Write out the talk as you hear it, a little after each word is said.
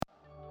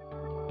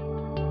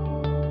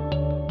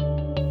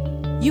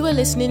You are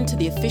listening to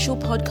the official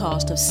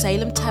podcast of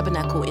Salem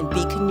Tabernacle in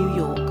Beacon, New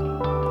York,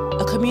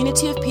 a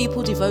community of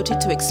people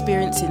devoted to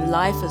experiencing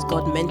life as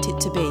God meant it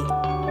to be.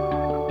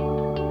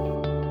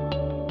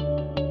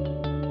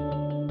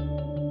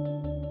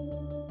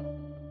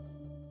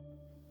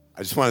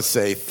 I just want to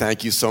say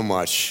thank you so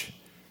much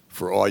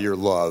for all your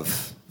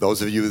love.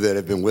 Those of you that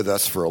have been with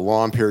us for a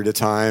long period of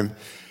time,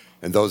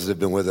 and those that have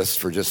been with us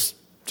for just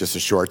a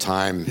short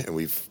time, and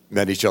we've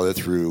met each other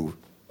through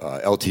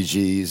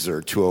LTGs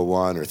or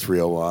 201 or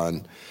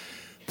 301,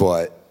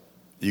 but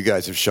you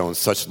guys have shown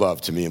such love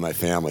to me and my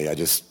family.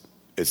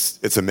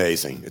 It's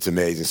amazing. It's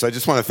amazing. So I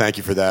just want to thank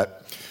you for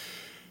that.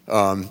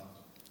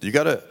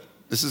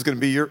 This is going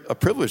to be a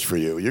privilege for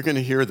you. You're going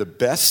to hear the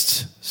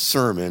best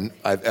sermon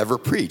I've ever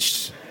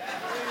preached,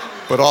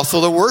 but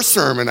also the worst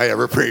sermon I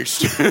ever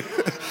preached.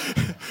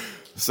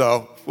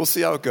 So we'll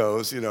see how it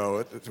goes,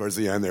 towards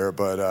the end there.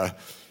 But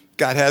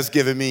God has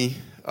given me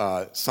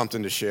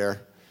something to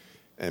share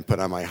and put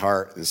on my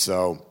heart. And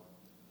so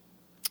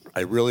I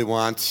really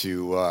want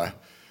to,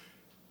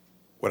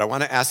 what I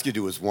want to ask you to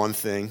do is one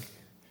thing,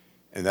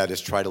 and that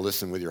is try to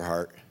listen with your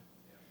heart.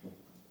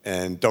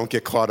 And don't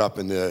get caught up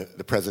in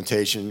the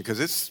presentation, because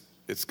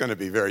it's going to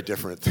be very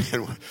different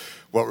than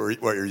what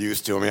you're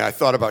used to. I mean, I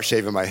thought about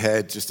shaving my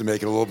head just to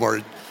make it a little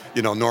more,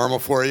 normal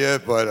for you,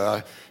 but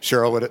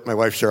my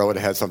wife Cheryl would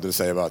have had something to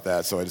say about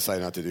that, so I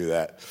decided not to do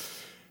that.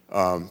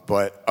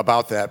 But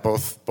about that,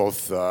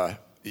 both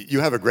you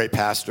have a great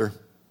pastor,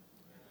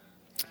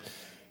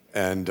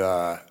 and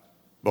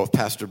both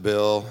Pastor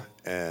Bill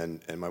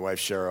and my wife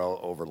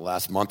Cheryl, over the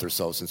last month or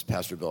so since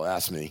Pastor Bill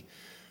asked me,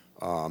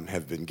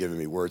 have been giving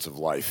me words of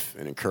life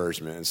and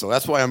encouragement. And so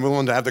that's why I'm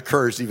willing to have the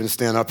courage to even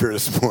stand up here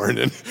this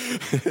morning.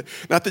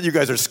 Not that you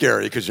guys are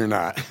scary, because you're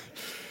not.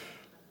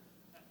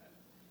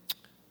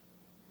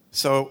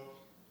 So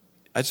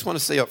I just want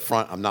to say up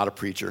front, I'm not a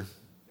preacher.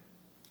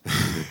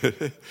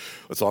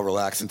 Let's all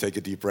relax and take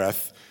a deep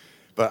breath.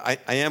 But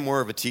I am more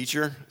of a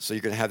teacher, so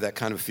you're going to have that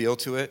kind of feel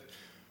to it.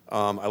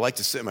 I like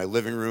to sit in my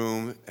living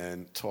room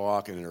and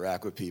talk and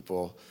interact with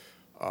people.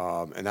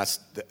 And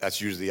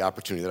that's usually the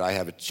opportunity that I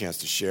have a chance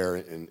to share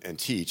and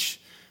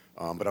teach.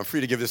 But I'm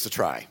free to give this a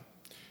try.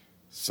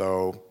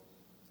 So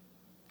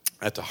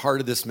at the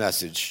heart of this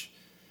message,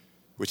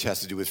 which has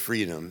to do with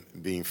freedom,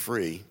 being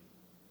free,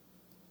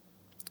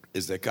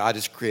 is that God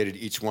has created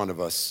each one of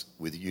us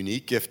with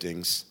unique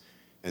giftings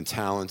and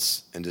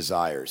talents and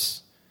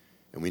desires.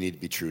 And we need to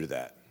be true to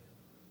that.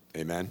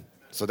 Amen?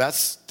 So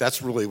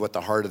that's really what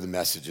the heart of the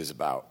message is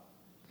about.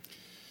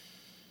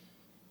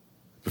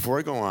 Before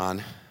I go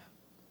on,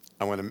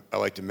 I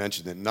like to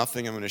mention that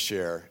nothing I'm going to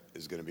share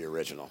is going to be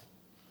original.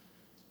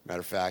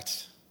 Matter of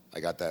fact, I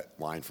got that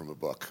line from a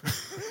book.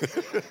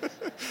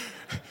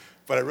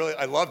 But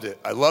I loved it.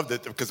 I loved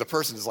it because the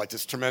person is like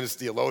this tremendous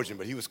theologian,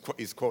 but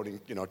he's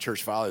quoting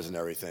church fathers and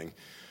everything.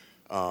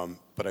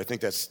 But I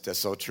think that's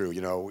so true.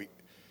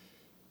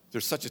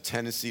 There's such a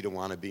tendency to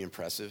want to be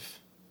impressive,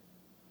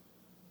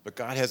 but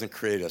God hasn't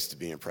created us to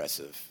be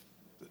impressive.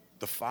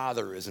 The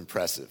Father is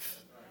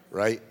impressive,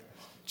 right?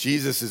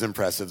 Jesus is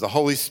impressive. The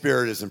Holy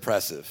Spirit is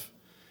impressive.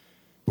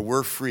 But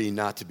we're free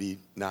not to be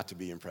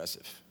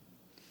impressive.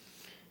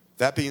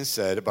 That being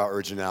said, about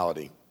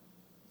originality,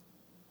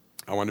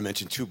 I want to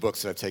mention two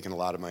books that I've taken a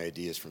lot of my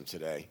ideas from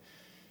today.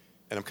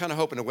 And I'm kind of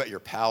hoping to whet your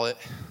palate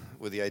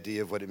with the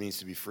idea of what it means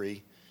to be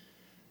free.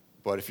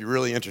 But if you're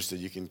really interested,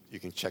 you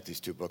can check these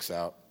two books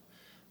out.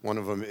 One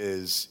of them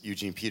is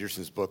Eugene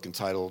Peterson's book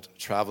entitled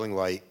Traveling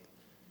Light,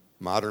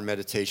 Modern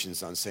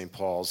Meditations on St.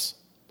 Paul's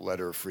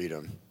Letter of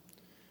Freedom.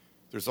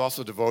 There's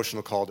also a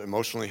devotional called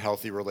Emotionally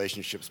Healthy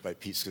Relationships by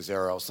Pete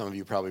Scazzaro. Some of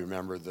you probably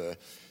remember the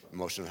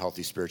Emotionally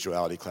Healthy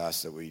Spirituality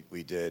class that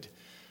we did.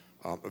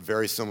 A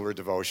very similar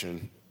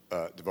devotional,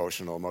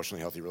 Emotionally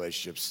Healthy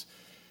Relationships.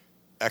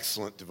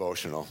 Excellent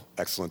devotional.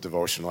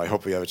 I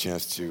hope we have a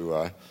chance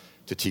to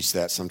teach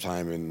that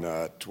sometime in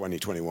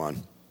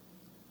 2021.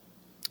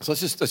 So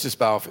let's just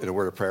bow in a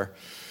word of prayer.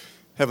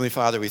 Heavenly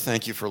Father, we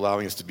thank you for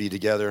allowing us to be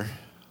together.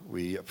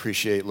 We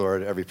appreciate,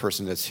 Lord, every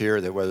person that's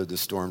here that weathered the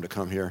storm to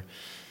come here.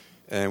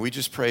 And we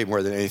just pray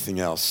more than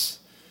anything else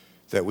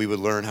that we would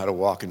learn how to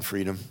walk in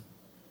freedom.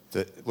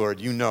 That,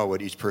 Lord, you know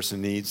what each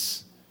person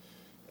needs.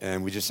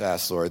 And we just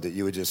ask, Lord, that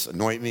you would just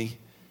anoint me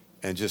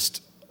and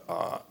just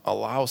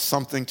allow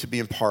something to be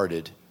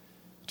imparted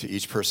to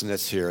each person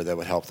that's here that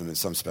would help them in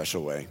some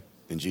special way.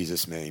 In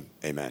Jesus' name,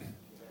 amen.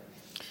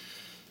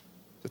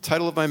 The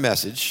title of my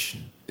message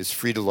is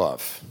Free to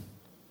Love.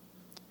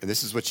 And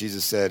this is what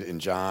Jesus said in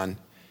John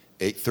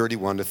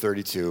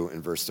 8:31-32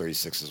 and verse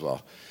 36 as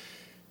well.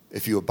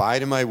 If you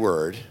abide in my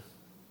word,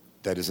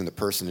 that is in the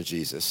person of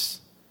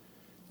Jesus,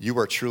 you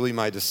are truly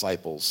my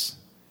disciples,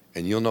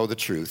 and you'll know the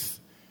truth,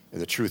 and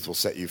the truth will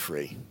set you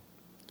free.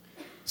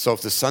 So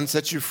if the Son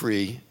sets you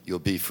free, you'll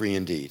be free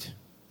indeed.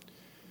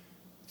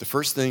 The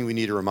first thing we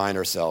need to remind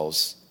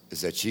ourselves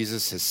is that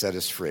Jesus has set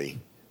us free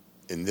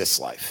in this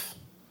life.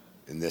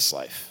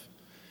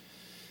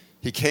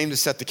 He came to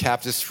set the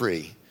captives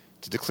free,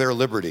 to declare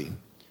liberty.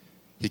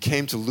 He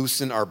came to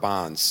loosen our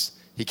bonds.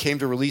 He He came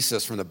to release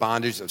us from the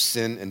bondage of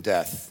sin and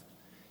death.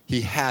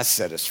 He has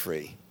set us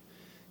free.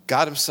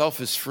 God himself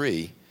is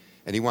free,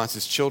 and he wants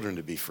his children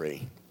to be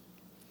free.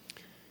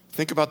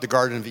 Think about the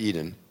Garden of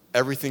Eden.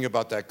 Everything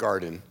about that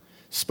garden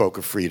spoke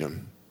of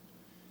freedom.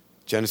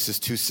 Genesis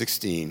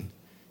 2:16,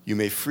 you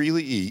may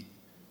freely eat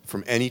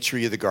from any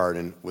tree of the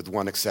garden with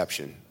one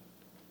exception.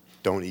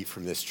 Don't eat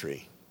from this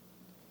tree.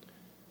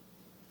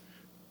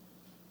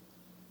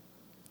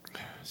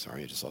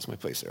 Sorry, I just lost my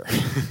place there.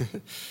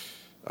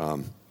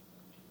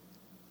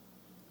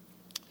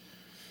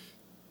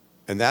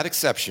 And that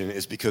exception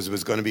is because it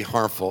was going to be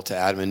harmful to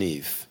Adam and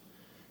Eve.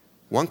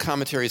 One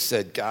commentary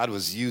said God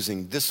was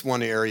using this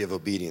one area of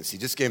obedience. He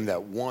just gave them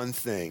that one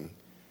thing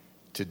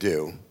to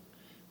do,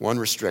 one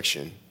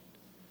restriction,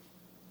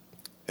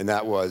 and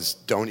that was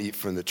don't eat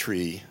from the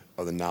tree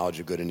of the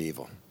knowledge of good and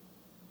evil.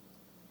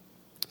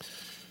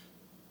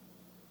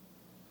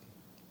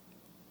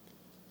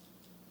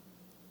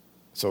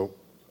 So,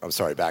 I'm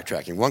sorry,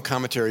 backtracking. One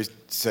commentary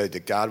said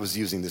that God was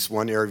using this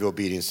one area of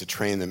obedience to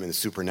train them in the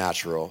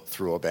supernatural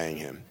through obeying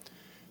him.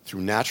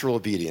 Through natural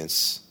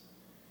obedience,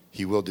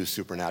 he will do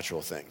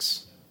supernatural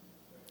things.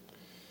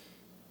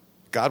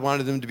 God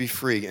wanted them to be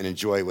free and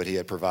enjoy what he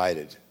had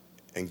provided.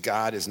 And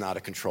God is not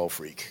a control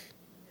freak.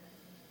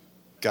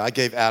 God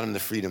gave Adam the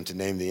freedom to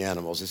name the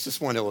animals. It's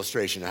just one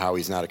illustration of how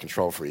he's not a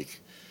control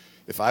freak.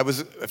 If I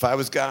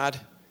was God,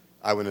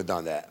 I wouldn't have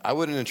done that. I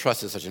wouldn't have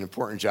entrusted such an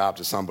important job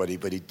to somebody,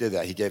 but he did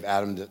that. He gave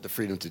Adam the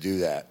freedom to do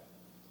that.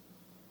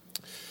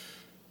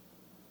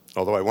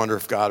 Although I wonder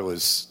if God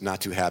was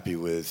not too happy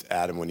with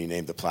Adam when he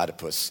named the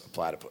platypus a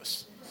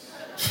platypus.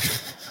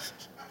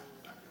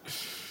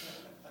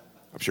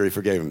 I'm sure he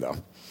forgave him, though.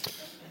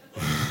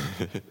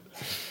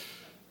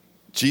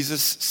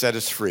 Jesus set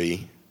us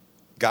free.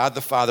 God the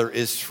Father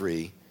is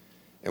free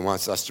and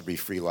wants us to be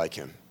free like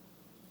him.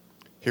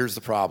 Here's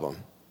the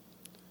problem.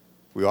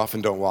 We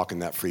often don't walk in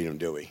that freedom,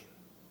 do we?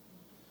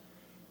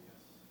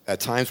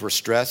 At times we're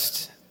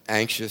stressed,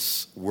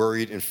 anxious,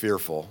 worried, and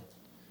fearful.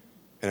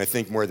 And I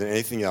think more than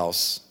anything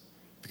else,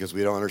 because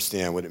we don't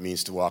understand what it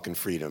means to walk in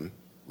freedom,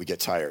 we get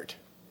tired.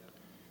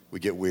 We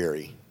get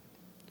weary.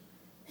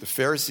 The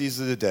Pharisees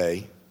of the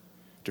day,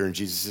 during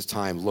Jesus'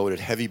 time, loaded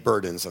heavy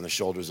burdens on the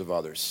shoulders of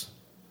others.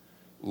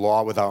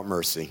 Law without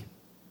mercy.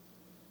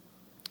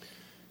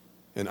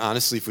 And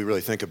honestly, if we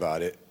really think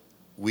about it,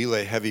 we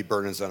lay heavy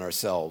burdens on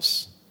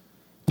ourselves,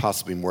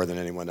 possibly more than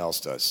anyone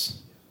else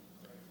does.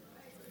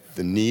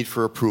 The need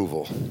for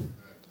approval,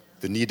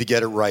 the need to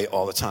get it right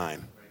all the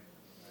time,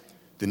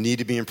 the need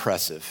to be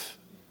impressive,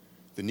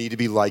 the need to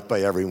be liked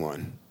by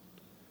everyone,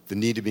 the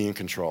need to be in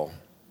control.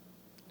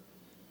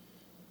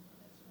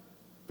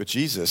 But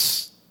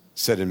Jesus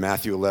said in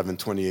Matthew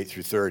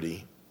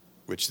 11:28-30,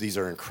 which these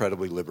are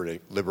incredibly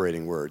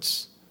liberating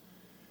words,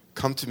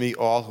 come to me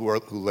all who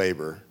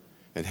labor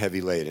and heavy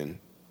laden,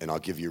 and I'll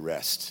give you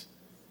rest.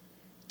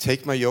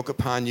 Take my yoke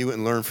upon you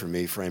and learn from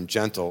me, for I am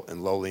gentle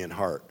and lowly in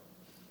heart,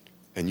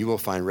 and you will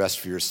find rest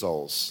for your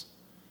souls.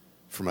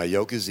 For my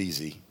yoke is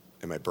easy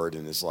and my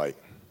burden is light.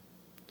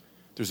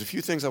 There's a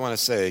few things I want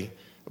to say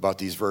about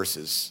these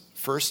verses.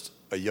 First,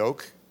 a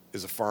yoke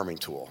is a farming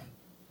tool.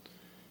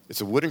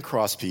 It's a wooden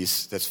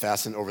crosspiece that's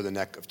fastened over the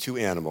neck of two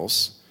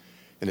animals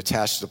and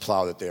attached to the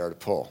plow that they are to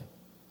pull.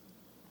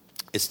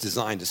 It's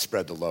designed to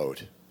spread the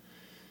load.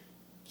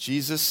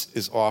 Jesus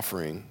is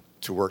offering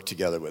to work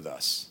together with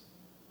us.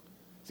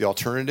 The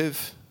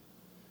alternative,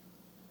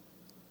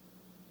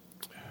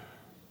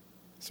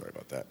 sorry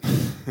about that.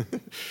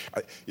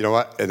 You know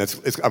what? And I'm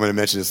going to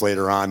mention this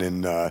later on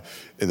in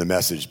the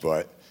message,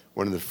 but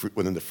one of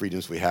the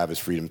freedoms we have is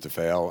freedom to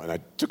fail. And I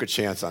took a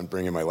chance on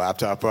bringing my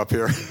laptop up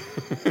here.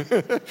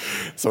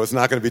 So it's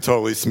not going to be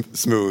totally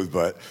smooth,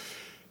 but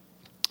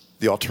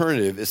the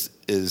alternative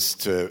is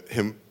to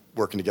him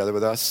working together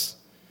with us,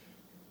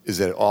 is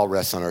that it all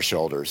rests on our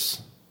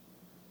shoulders,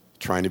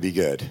 trying to be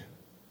good,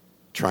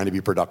 trying to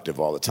be productive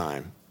all the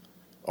time,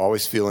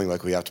 always feeling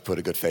like we have to put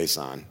a good face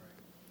on.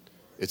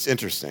 It's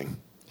interesting.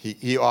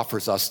 He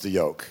offers us the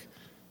yoke.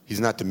 He's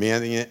not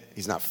demanding it.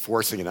 He's not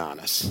forcing it on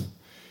us.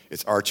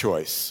 It's our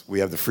choice. We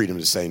have the freedom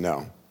to say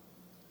no.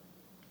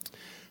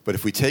 But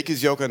if we take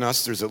his yoke on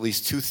us, there's at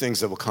least two things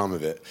that will come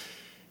of it.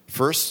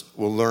 First,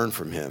 we'll learn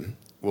from him.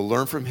 We'll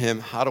learn from him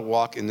how to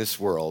walk in this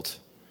world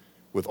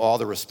with all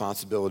the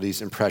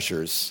responsibilities and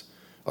pressures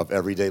of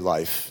everyday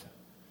life,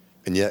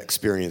 and yet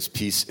experience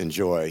peace and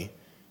joy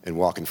and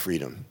walk in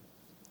freedom.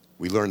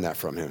 We learn that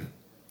from him.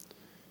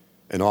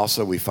 And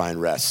also we find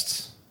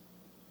rest.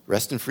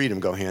 Rest and freedom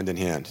go hand in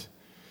hand.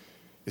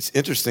 It's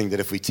interesting that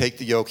if we take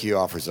the yoke he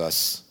offers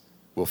us,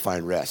 we'll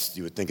find rest.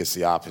 You would think it's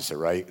the opposite,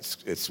 right?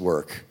 It's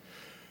work.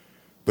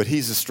 But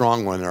he's the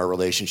strong one in our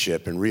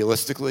relationship, and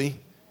realistically,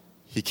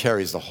 he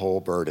carries the whole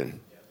burden.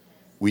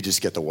 We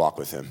just get to walk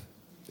with him.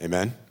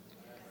 Amen?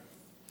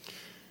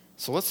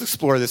 So let's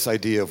explore this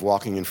idea of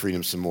walking in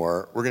freedom some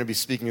more. We're going to be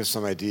speaking of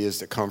some ideas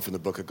that come from the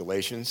book of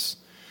Galatians.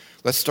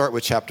 Let's start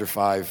with chapter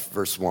 5,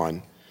 verse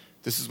 1.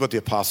 This is what the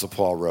Apostle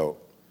Paul wrote.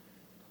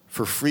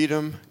 For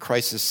freedom,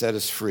 Christ has set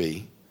us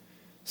free.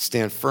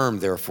 Stand firm,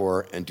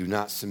 therefore, and do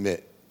not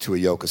submit to a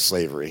yoke of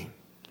slavery.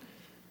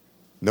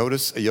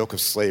 Notice a yoke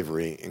of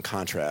slavery in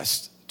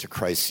contrast to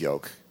Christ's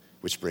yoke,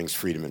 which brings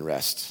freedom and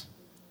rest.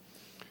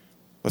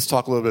 Let's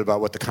talk a little bit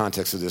about what the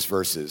context of this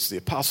verse is. The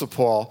Apostle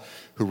Paul,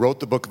 who wrote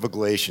the book of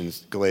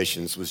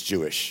Galatians, was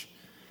Jewish.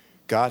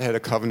 God had a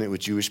covenant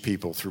with Jewish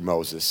people through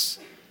Moses.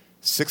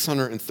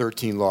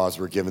 613 laws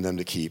were given them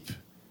to keep,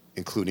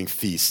 including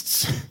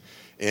feasts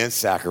and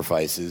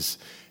sacrifices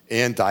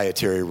and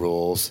dietary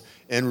rules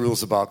and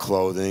rules about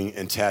clothing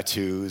and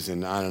tattoos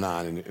and on and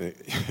on. And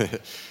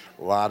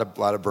a lot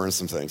of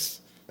burdensome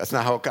things. That's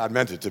not how God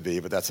meant it to be,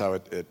 but that's how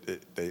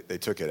they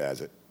took it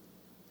as it.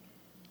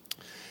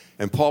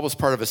 And Paul was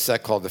part of a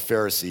sect called the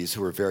Pharisees,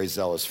 who were very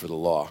zealous for the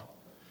law.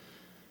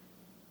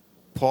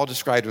 Paul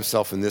described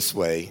himself in this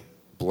way: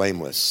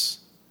 blameless,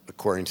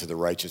 according to the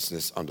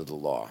righteousness under the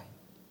law.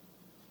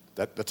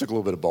 That took a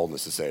little bit of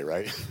boldness to say,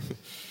 right?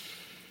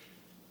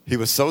 He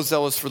was so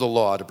zealous for the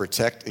law to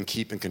protect and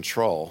keep in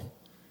control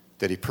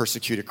that he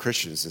persecuted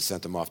Christians and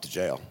sent them off to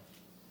jail,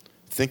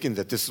 thinking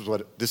that this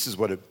is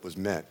what it was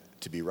meant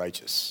to be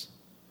righteous.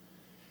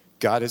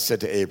 God had said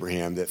to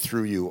Abraham that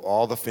through you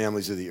all the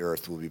families of the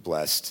earth will be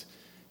blessed,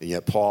 and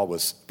yet Paul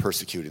was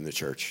persecuting the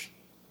church.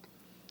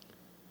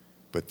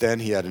 But then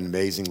he had an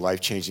amazing,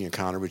 life-changing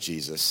encounter with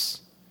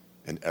Jesus,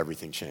 and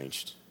everything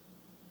changed.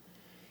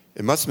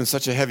 It must have been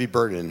such a heavy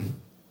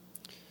burden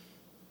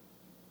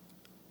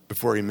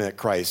before he met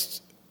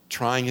Christ,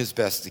 trying his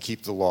best to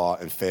keep the law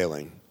and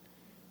failing,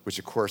 which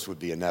of course would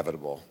be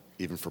inevitable,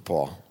 even for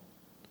Paul.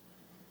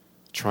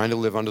 Trying to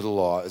live under the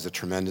law is a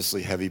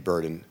tremendously heavy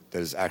burden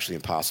that is actually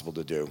impossible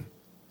to do.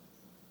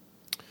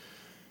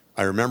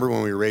 I remember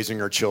when we were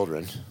raising our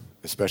children,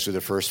 especially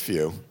the first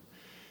few,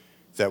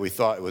 that we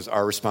thought it was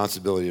our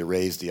responsibility to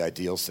raise the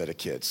ideal set of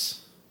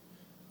kids.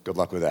 Good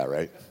luck with that,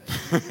 right?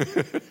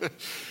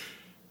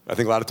 I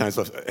think a lot of times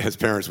as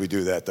parents we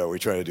do that, though. We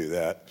try to do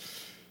that.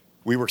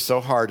 We work so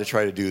hard to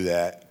try to do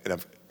that,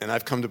 and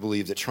I've come to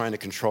believe that trying to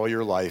control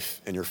your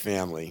life and your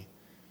family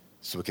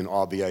so it can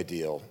all be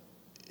ideal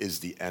is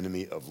the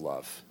enemy of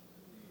love.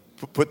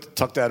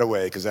 Tuck that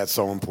away, because that's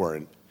so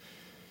important.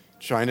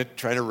 Trying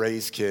to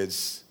raise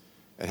kids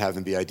and have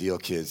them be ideal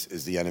kids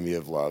is the enemy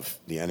of love,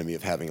 the enemy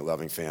of having a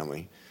loving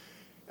family.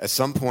 At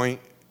some point,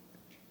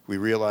 we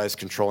realized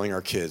controlling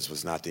our kids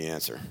was not the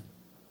answer.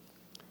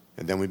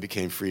 And then we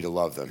became free to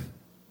love them.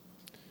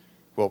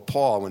 Well,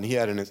 Paul, when he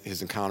had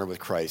his encounter with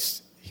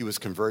Christ, he was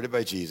converted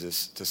by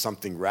Jesus to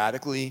something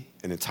radically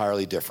and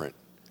entirely different,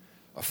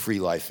 a free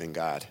life in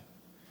God.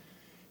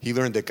 He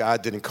learned that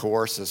God didn't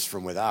coerce us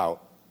from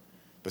without,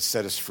 but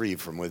set us free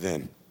from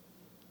within.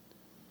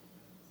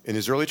 In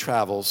his early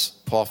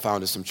travels, Paul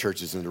founded some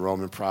churches in the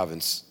Roman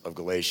province of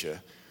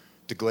Galatia.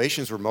 The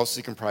Galatians were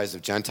mostly comprised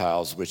of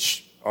Gentiles,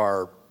 which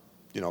are,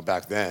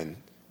 back then,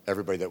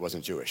 everybody that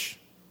wasn't Jewish.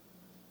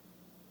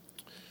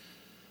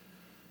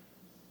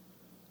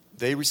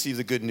 They received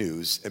the good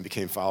news and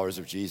became followers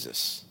of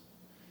Jesus.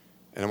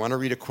 And I want to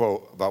read a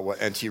quote about what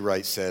N.T.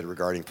 Wright said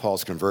regarding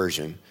Paul's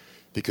conversion,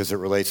 because it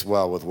relates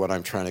well with what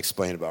I'm trying to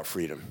explain about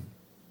freedom.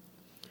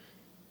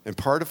 And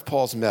part of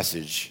Paul's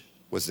message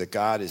was that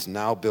God is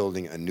now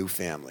building a new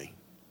family,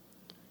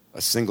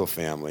 a single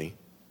family,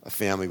 a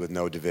family with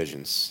no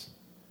divisions,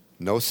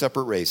 no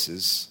separate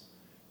races,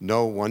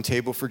 no one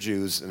table for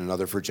Jews and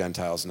another for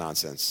Gentiles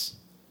nonsense.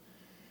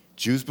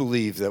 Jews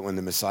believed that when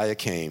the Messiah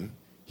came,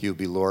 he would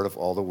be Lord of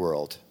all the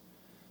world.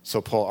 So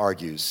Paul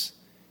argues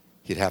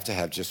he'd have to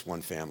have just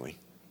one family.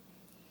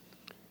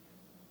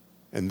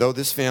 And though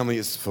this family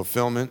is the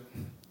fulfillment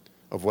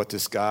of what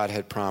this God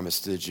had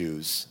promised to the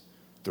Jews,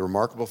 the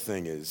remarkable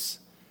thing is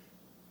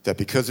that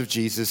because of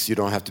Jesus, you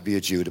don't have to be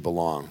a Jew to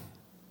belong.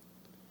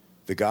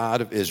 The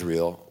God of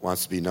Israel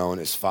wants to be known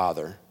as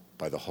Father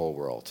by the whole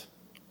world.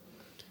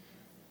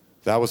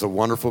 That was a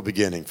wonderful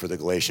beginning for the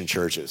Galatian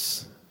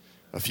churches.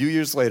 A few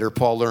years later,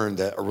 Paul learned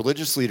that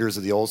religious leaders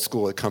of the old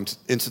school had come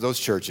into those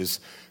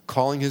churches,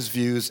 calling his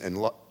views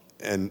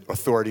and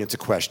authority into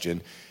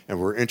question, and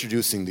were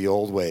introducing the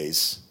old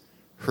ways,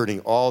 herding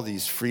all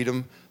these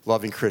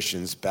freedom-loving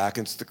Christians back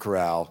into the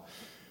corral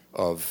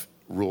of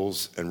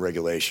rules and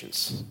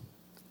regulations.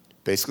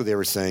 Basically, they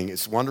were saying,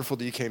 it's wonderful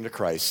that you came to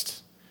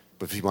Christ,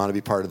 but if you want to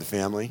be part of the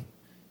family,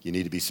 you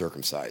need to be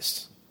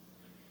circumcised.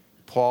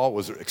 Paul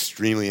was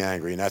extremely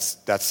angry, and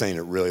that's saying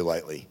it really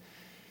lightly.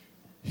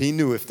 He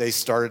knew if they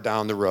started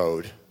down the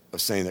road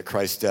of saying that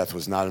Christ's death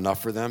was not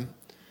enough for them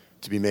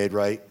to be made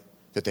right,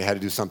 that they had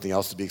to do something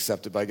else to be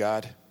accepted by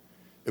God,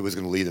 it was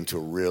going to lead them to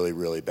a really,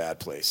 really bad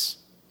place.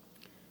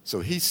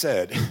 So he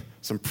said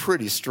some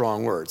pretty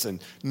strong words.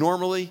 And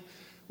normally,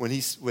 when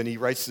he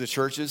writes to the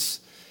churches,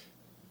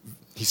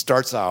 he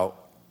starts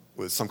out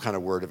with some kind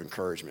of word of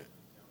encouragement,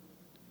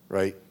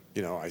 right?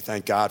 I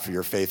thank God for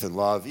your faith and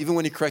love. Even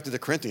when he corrected the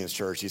Corinthians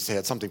church, he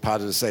had something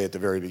positive to say at the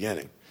very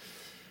beginning.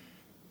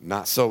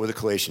 Not so with the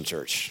Galatian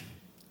church.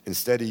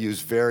 Instead, he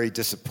used very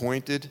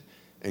disappointed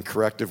and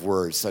corrective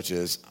words such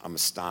as, I'm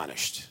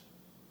astonished.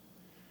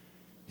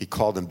 He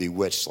called them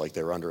bewitched, like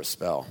they were under a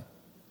spell.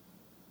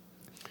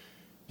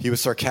 He was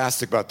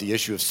sarcastic about the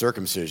issue of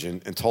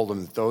circumcision and told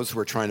them that those who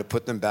were trying to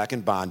put them back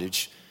in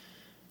bondage,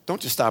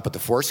 don't just stop at the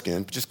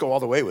foreskin, but just go all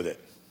the way with it.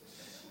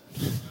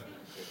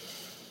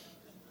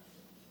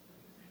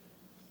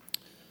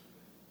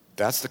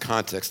 That's the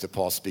context that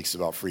Paul speaks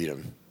about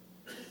freedom.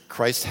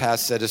 Christ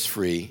has set us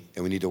free,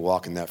 and we need to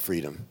walk in that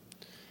freedom.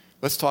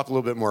 Let's talk a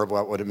little bit more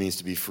about what it means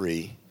to be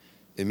free.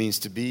 It means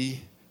to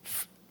be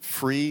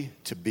free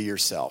to be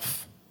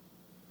yourself.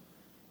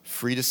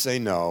 Free to say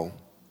no,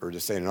 or to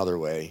say it another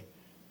way,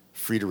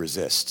 free to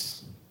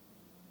resist.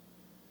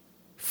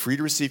 Free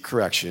to receive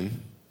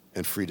correction,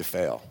 and free to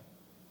fail,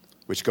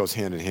 which goes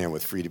hand in hand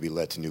with free to be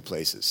led to new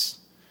places.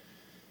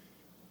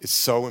 It's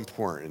so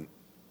important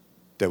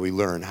that we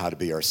learn how to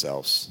be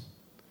ourselves.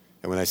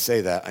 And when I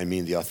say that, I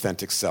mean the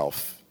authentic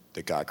self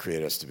that God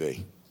created us to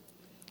be.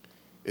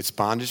 It's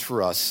bondage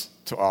for us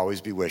to always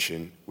be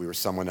wishing we were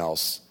someone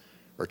else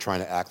or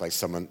trying to act like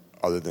someone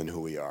other than who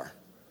we are.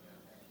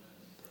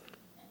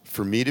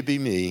 For me to be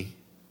me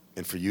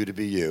and for you to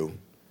be you,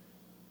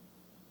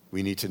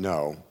 we need to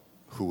know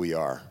who we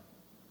are.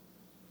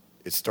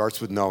 It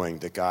starts with knowing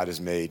that God has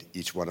made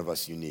each one of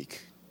us unique.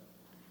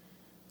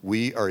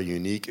 We are a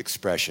unique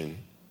expression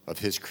of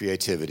his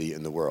creativity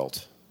in the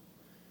world.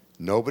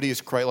 Nobody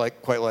is quite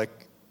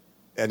like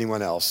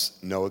anyone else,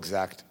 no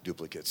exact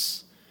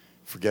duplicates.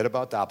 Forget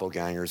about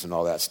doppelgangers and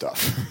all that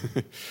stuff.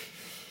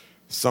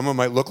 Someone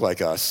might look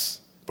like us,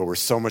 but we're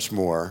so much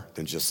more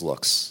than just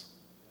looks.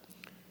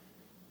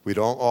 We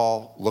don't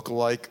all look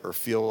alike or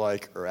feel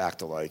alike or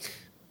act alike.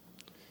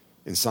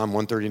 In Psalm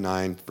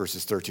 139,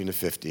 verses 13 to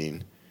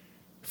 15,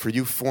 "For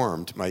you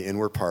formed my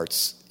inward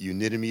parts, you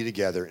knitted me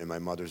together in my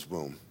mother's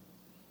womb.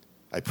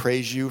 I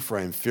praise you, for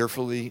I am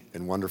fearfully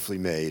and wonderfully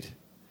made.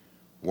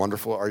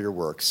 Wonderful are your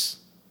works.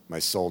 My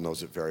soul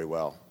knows it very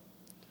well.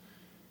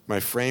 My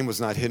frame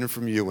was not hidden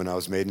from you when I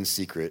was made in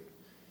secret,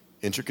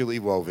 intricately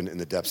woven in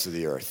the depths of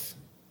the earth."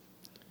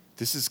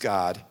 This is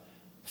God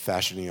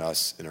fashioning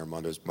us in our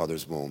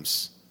mother's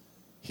wombs.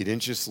 He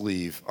didn't just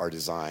leave our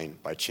design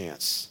by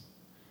chance.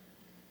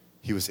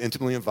 He was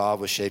intimately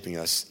involved with shaping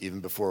us even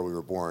before we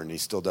were born, and he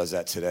still does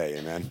that today,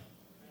 amen?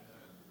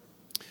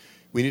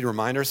 We need to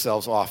remind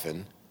ourselves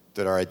often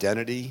that our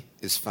identity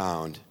is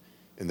found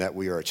in that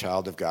we are a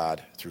child of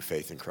God through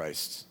faith in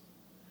Christ.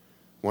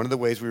 One of the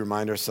ways we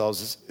remind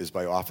ourselves is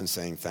by often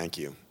saying thank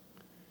you.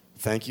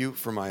 Thank you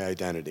for my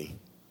identity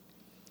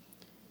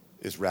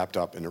is wrapped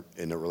up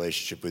in a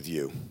relationship with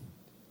you.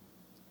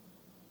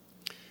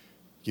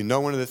 You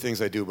know, one of the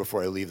things I do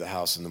before I leave the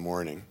house in the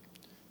morning,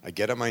 I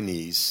get on my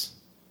knees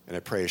and I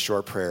pray a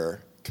short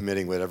prayer,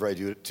 committing whatever I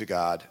do to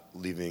God,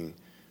 leaving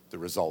the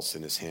results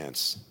in his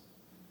hands.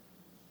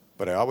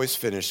 But I always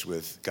finish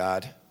with,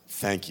 God,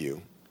 thank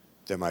you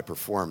that my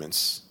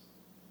performance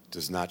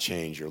does not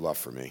change your love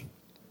for me.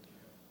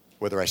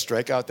 Whether I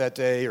strike out that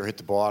day or hit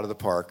the ball out of the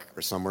park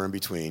or somewhere in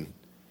between,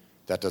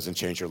 that doesn't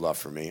change your love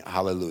for me.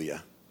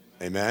 Hallelujah.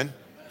 Amen?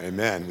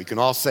 Amen. We can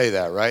all say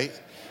that, right?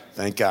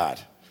 Thank God.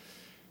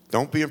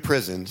 Don't be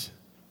imprisoned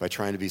by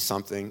trying to be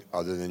something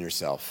other than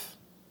yourself.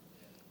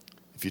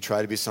 If you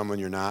try to be someone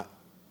you're not,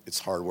 it's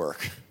hard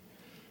work.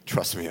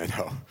 Trust me, I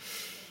know.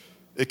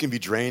 It can be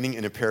draining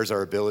and impairs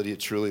our ability to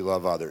truly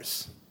love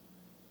others.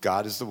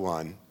 God is the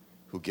one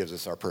who gives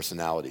us our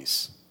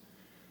personalities.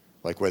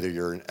 Like whether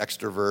you're an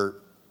extrovert,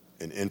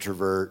 an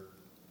introvert,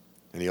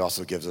 and he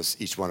also gives us,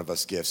 each one of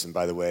us, gifts. And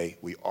by the way,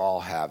 we all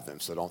have them,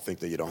 so don't think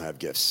that you don't have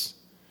gifts.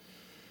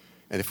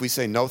 And if we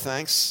say, no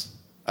thanks,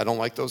 I don't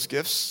like those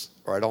gifts,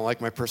 or I don't like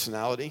my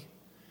personality,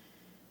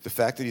 the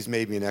fact that he's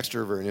made me an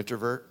extrovert and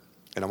introvert,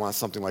 and I want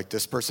something like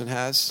this person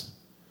has,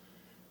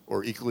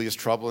 or equally as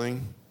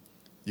troubling,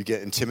 you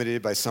get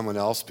intimidated by someone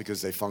else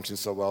because they function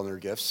so well in their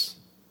gifts,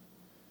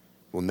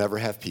 we'll never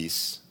have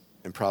peace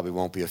and probably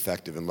won't be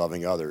effective in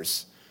loving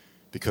others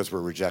because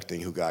we're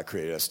rejecting who God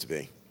created us to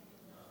be.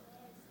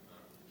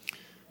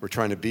 We're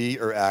trying to be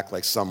or act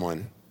like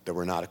someone that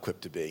we're not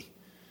equipped to be.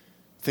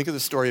 Think of the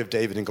story of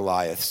David and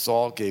Goliath.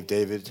 Saul gave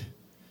David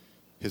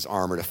his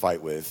armor to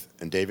fight with,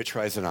 and David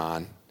tries it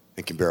on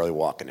and can barely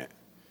walk in it.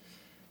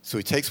 So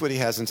he takes what he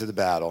has into the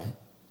battle,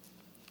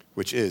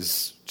 which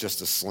is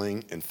just a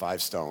sling and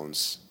 5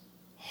 stones,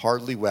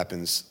 hardly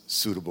weapons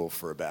suitable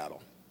for a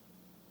battle.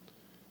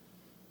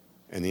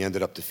 And he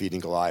ended up defeating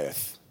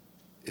Goliath.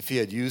 If he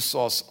had used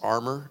Saul's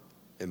armor,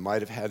 it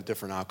might have had a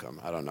different outcome.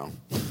 I don't know.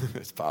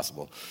 It's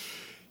possible.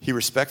 He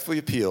respectfully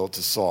appealed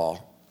to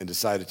Saul and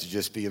decided to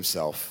just be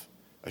himself,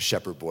 a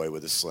shepherd boy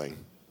with a sling.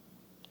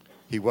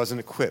 He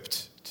wasn't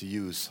equipped to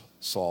use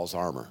Saul's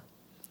armor.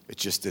 It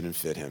just didn't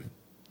fit him.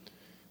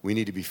 We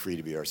need to be free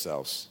to be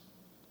ourselves.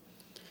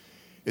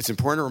 It's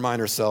important to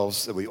remind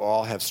ourselves that we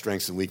all have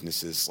strengths and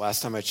weaknesses.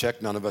 Last time I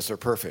checked, none of us are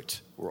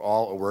perfect. We're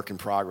all a work in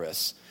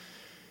progress.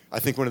 I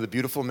think one of the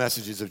beautiful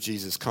messages of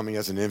Jesus coming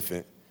as an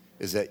infant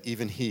is that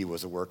even he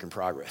was a work in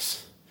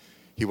progress.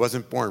 He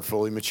wasn't born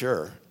fully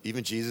mature.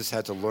 Even Jesus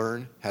had to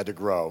learn, had to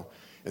grow,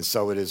 and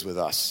so it is with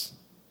us.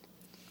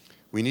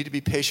 We need to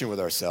be patient with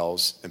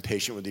ourselves and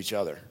patient with each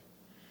other.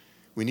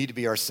 We need to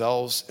be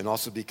ourselves and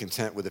also be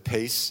content with the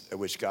pace at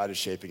which God is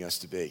shaping us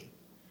to be.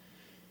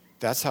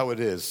 That's how it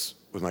is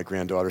with my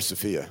granddaughter,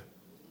 Sophia.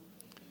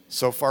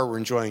 So far, we're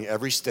enjoying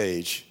every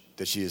stage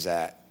that she is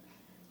at.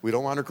 We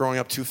don't want her growing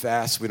up too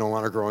fast. We don't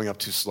want her growing up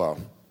too slow.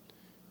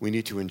 We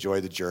need to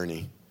enjoy the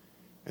journey.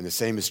 And the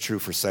same is true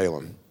for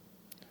Salem.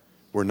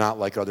 We're not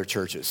like other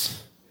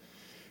churches.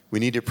 We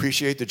need to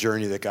appreciate the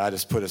journey that God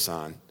has put us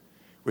on,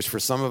 which for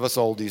some of us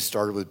oldies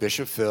started with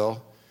Bishop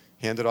Phil,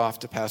 handed off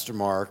to Pastor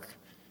Mark,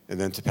 and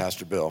then to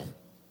Pastor Bill.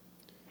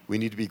 We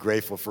need to be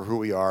grateful for who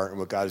we are and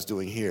what God is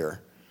doing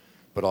here,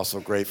 but also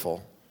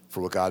grateful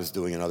for what God is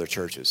doing in other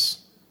churches.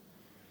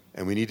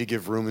 And we need to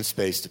give room and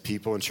space to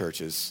people and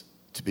churches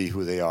to be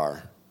who they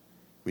are.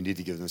 We need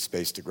to give them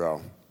space to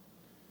grow.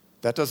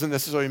 That doesn't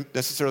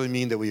necessarily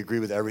mean that we agree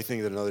with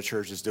everything that another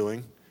church is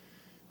doing,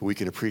 but we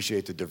can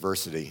appreciate the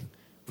diversity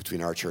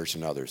between our church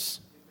and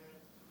others.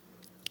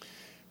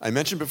 I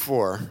mentioned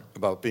before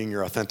about being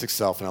your authentic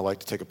self, and I'd like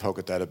to take a poke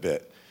at that a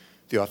bit.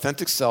 The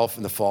authentic self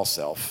and the false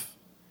self.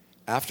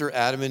 After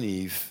Adam and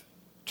Eve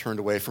turned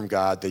away from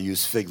God, they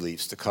used fig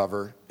leaves to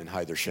cover and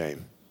hide their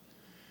shame.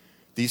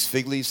 These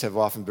fig leaves have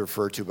often been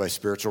referred to by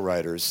spiritual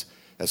writers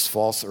as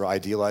false or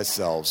idealized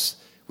selves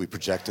we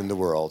project in the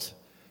world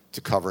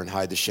to cover and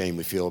hide the shame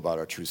we feel about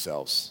our true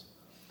selves.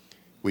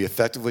 We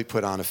effectively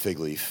put on a fig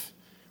leaf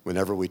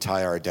whenever we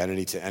tie our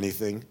identity to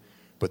anything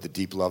but the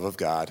deep love of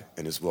God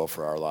and His will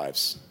for our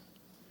lives.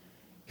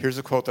 Here's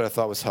a quote that I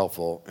thought was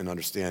helpful in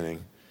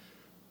understanding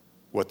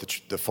what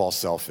the false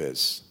self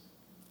is.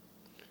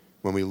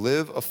 When we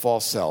live a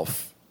false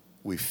self,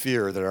 we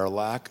fear that our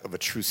lack of a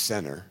true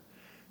center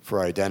for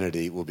our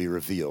identity will be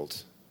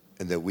revealed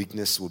and that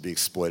weakness will be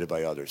exploited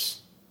by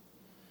others.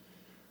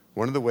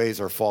 One of the ways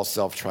our false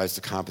self tries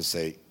to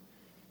compensate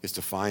is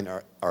to find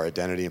our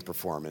identity and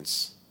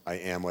performance. I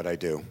am what I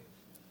do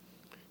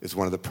is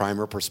one of the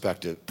primal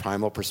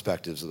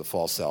perspectives of the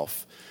false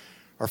self.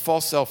 Our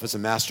false self is a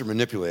master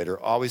manipulator,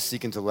 always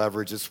seeking to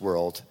leverage this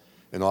world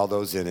and all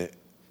those in it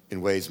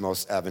in ways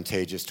most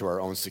advantageous to our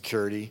own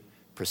security,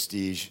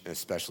 prestige, and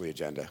especially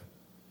agenda.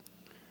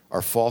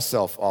 Our false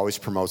self always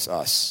promotes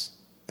us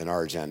and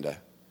our agenda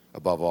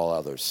above all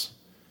others.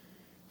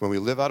 When we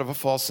live out of a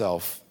false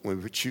self,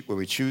 when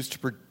we choose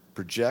to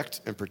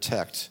project and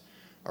protect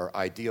our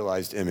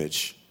idealized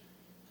image,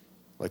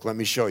 like, let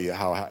me show you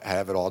how I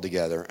have it all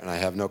together and I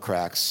have no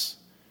cracks,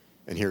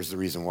 and here's the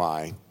reason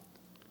why,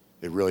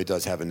 it really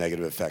does have a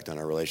negative effect on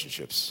our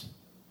relationships.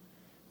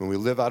 When we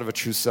live out of a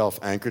true self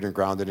anchored and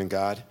grounded in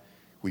God,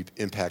 we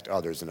impact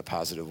others in a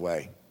positive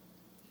way.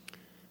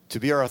 To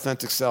be our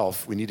authentic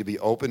self, we need to be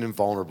open and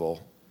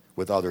vulnerable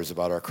with others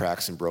about our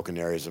cracks and broken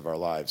areas of our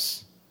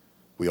lives.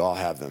 We all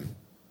have them.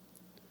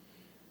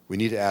 We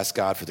need to ask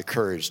God for the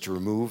courage to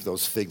remove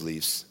those fig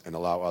leaves and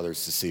allow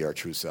others to see our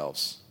true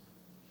selves.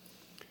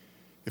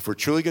 If we're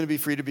truly going to be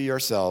free to be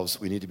ourselves,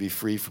 we need to be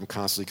free from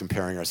constantly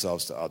comparing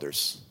ourselves to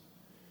others.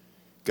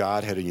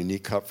 God had a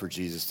unique cup for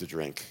Jesus to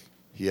drink.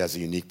 He has a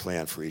unique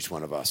plan for each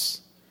one of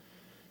us.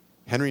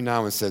 Henry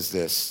Nouwen says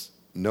this: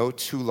 no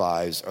two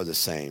lives are the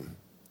same.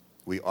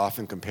 We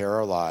often compare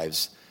our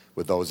lives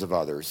with those of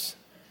others,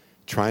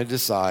 trying to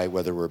decide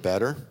whether we're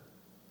better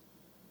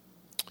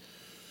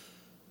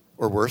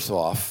or worse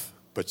off,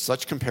 but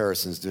such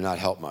comparisons do not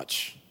help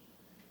much.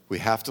 We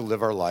have to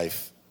live our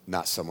life,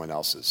 not someone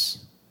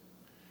else's.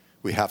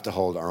 We have to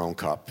hold our own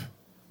cup.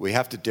 We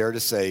have to dare to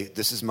say,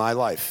 this is my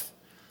life,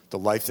 the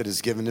life that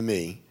is given to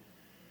me,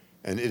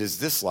 and it is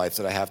this life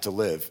that I have to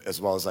live as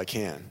well as I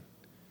can.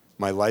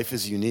 My life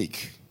is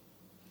unique.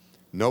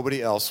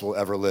 Nobody else will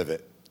ever live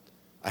it.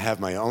 I have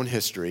my own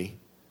history,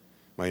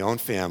 my own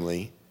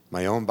family,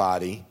 my own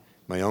body,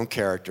 my own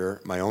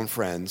character, my own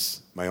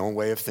friends, my own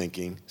way of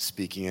thinking,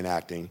 speaking, and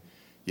acting.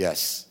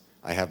 Yes,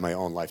 I have my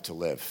own life to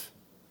live.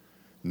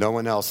 No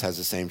one else has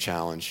the same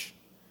challenge.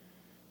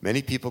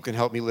 Many people can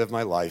help me live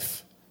my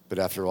life, but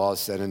after all is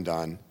said and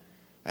done,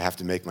 I have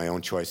to make my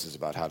own choices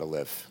about how to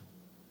live.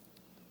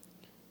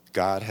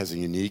 God has a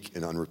unique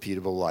and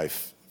unrepeatable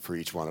life for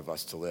each one of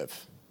us to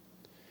live.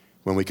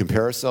 When we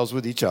compare ourselves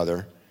with each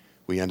other,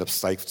 we end up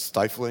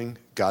stifling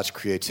God's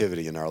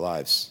creativity in our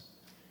lives.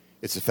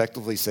 It's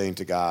effectively saying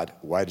to God,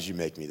 why did you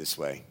make me this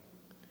way?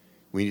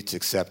 We need to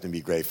accept and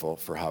be grateful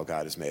for how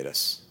God has made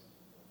us.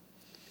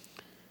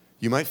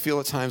 You might feel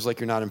at times like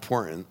you're not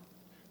important,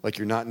 like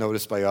you're not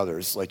noticed by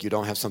others, like you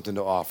don't have something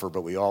to offer,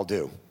 but we all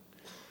do.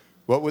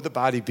 What would the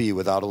body be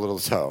without a little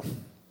toe?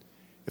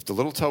 If the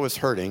little toe is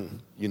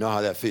hurting, you know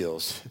how that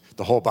feels.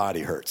 The whole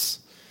body hurts.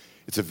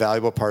 It's a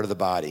valuable part of the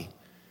body.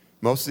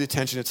 Most of the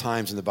attention at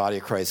times in the body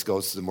of Christ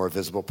goes to the more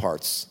visible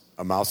parts.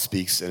 A mouth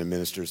speaks and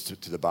administers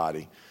to the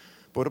body.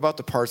 But what about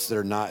the parts that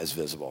are not as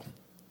visible?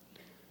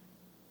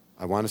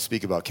 I want to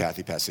speak about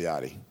Kathy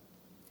Pasiotti.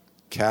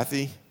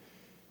 Kathy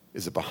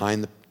is a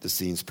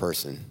behind-the-scenes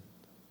person,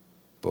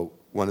 but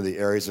one of the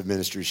areas of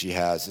ministry she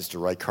has is to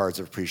write cards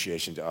of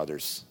appreciation to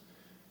others.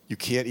 You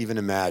can't even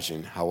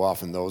imagine how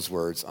often those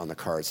words on the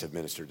cards have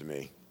ministered to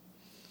me.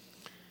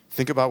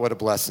 Think about what a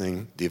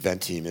blessing the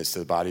event team is to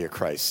the body of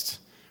Christ,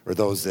 or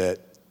those that,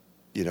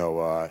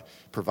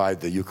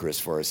 provide the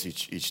Eucharist for us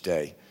each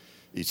day,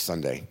 each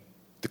Sunday.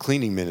 the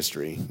cleaning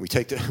ministry. We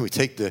take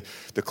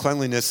the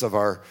cleanliness of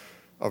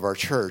our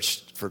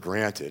church for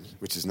granted,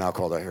 which is now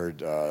called, I heard,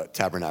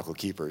 Tabernacle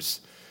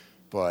Keepers.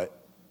 But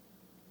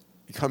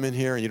you come in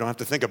here and you don't have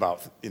to think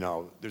about,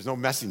 there's no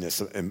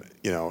messiness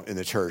in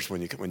the church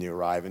when you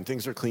arrive, and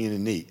things are clean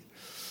and neat.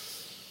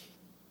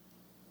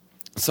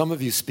 Some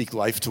of you speak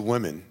life to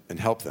women and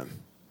help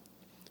them.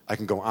 I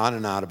can go on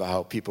and on about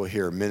how people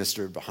here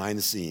minister behind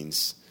the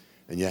scenes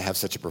and yet have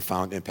such a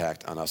profound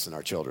impact on us and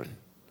our children.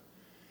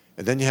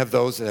 And then you have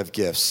those that have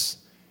gifts,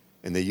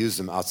 and they use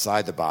them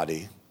outside the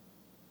body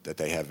that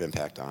they have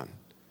impact on.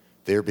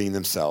 They're being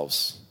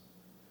themselves.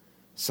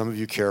 Some of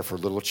you care for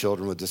little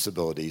children with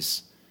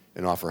disabilities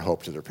and offer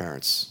hope to their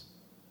parents.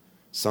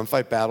 Some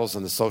fight battles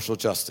on the social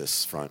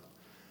justice front,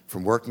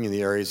 from working in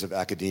the areas of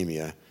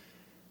academia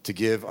to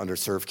give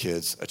underserved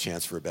kids a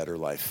chance for a better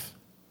life.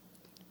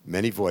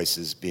 Many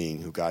voices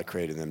being who God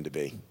created them to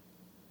be.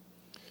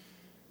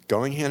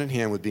 Going hand in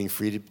hand with being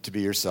free to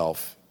be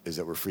yourself is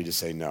that we're free to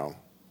say no.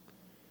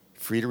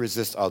 Free to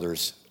resist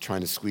others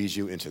trying to squeeze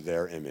you into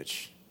their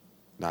image,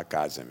 not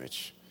God's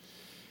image.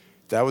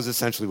 That was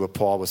essentially what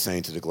Paul was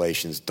saying to the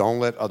Galatians. Don't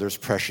let others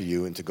pressure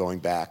you into going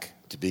back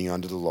to being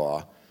under the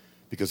law,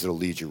 because it'll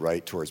lead you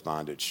right towards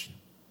bondage.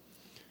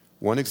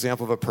 One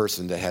example of a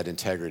person that had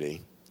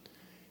integrity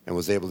and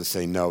was able to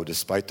say no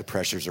despite the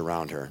pressures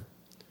around her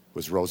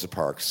was Rosa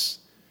Parks,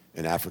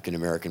 an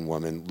African-American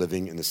woman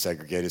living in the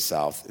segregated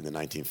South in the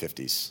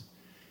 1950s.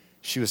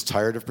 She was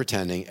tired of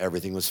pretending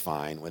everything was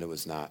fine when it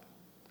was not.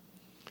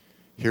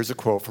 Here's a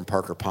quote from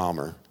Parker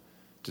Palmer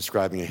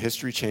describing a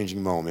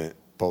history-changing moment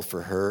both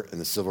for her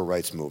and the civil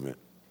rights movement.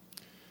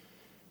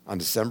 On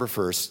December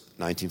 1st,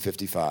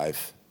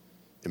 1955,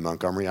 in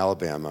Montgomery,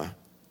 Alabama,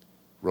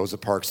 Rosa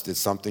Parks did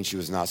something she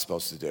was not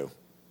supposed to do.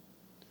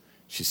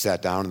 She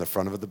sat down in the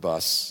front of the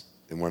bus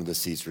in one of the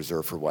seats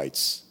reserved for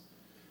whites,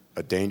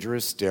 a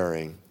dangerous,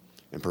 daring,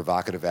 and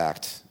provocative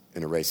act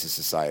in a racist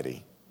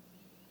society.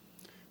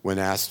 When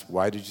asked,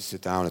 why did you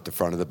sit down at the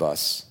front of the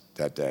bus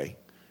that day,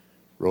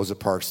 Rosa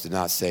Parks did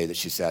not say that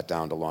she sat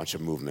down to launch a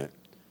movement.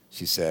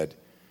 She said,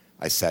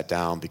 I sat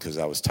down because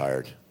I was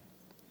tired.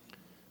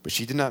 But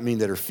she did not mean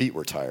that her feet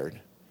were tired.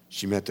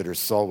 She meant that her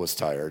soul was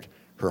tired,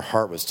 her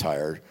heart was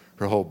tired,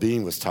 her whole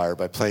being was tired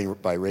by playing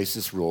by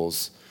racist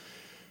rules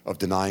of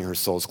denying her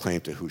soul's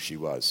claim to who she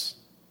was.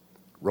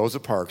 Rosa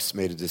Parks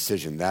made a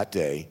decision that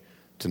day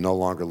to no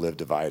longer live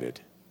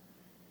divided.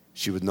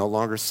 She would no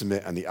longer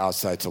submit on the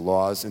outside to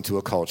laws and to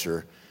a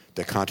culture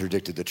that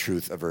contradicted the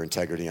truth of her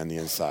integrity on the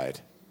inside.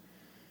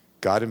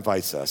 God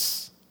invites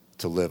us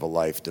to live a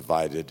life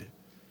divided.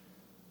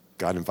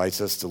 God invites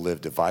us to live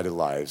divided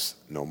lives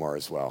no more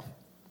as well.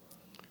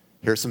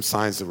 Here are some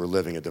signs that we're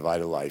living a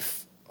divided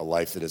life, a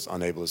life that is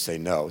unable to say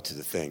no to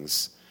the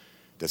things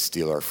that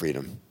steal our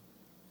freedom.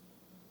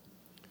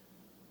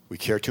 We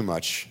care too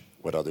much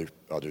what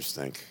others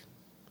think.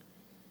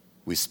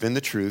 We spin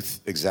the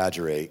truth,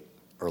 exaggerate,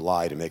 or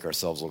lie to make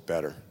ourselves look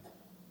better.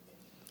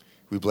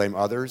 We blame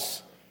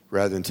others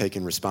rather than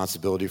taking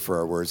responsibility for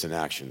our words and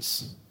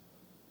actions.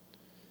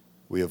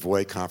 We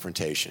avoid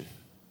confrontation.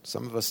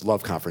 Some of us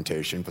love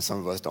confrontation, but some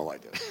of us don't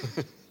like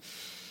it.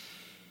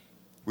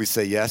 We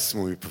say yes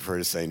when we prefer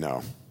to say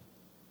no.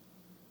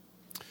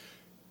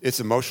 It's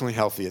emotionally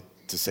healthy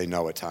to say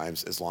no at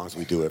times as long as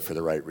we do it for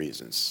the right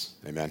reasons.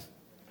 Amen?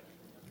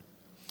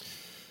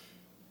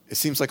 It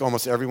seems like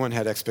almost everyone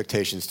had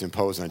expectations to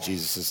impose on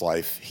Jesus'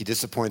 life. He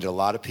disappointed a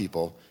lot of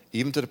people,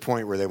 even to the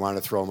point where they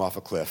wanted to throw him off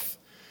a cliff.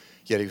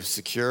 Yet he was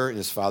secure in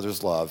his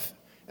Father's love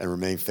and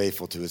remained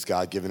faithful to his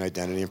God-given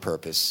identity and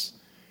purpose.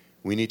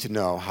 We need to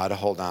know how to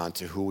hold on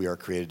to who we are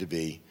created to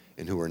be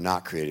and who we're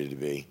not created to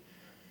be,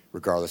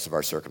 regardless of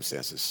our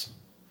circumstances.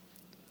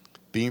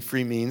 Being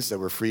free means that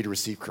we're free to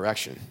receive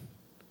correction.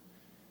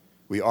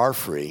 We are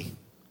free.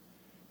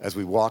 As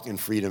we walk in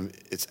freedom,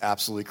 it's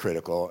absolutely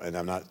critical, and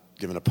I'm not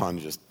giving a pun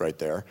just right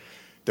there,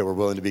 that we're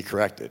willing to be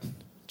corrected,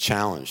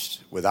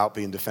 challenged, without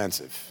being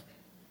defensive.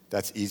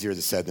 That's easier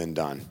said than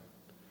done.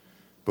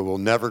 But we'll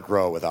never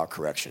grow without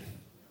correction.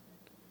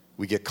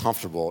 We get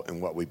comfortable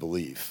in what we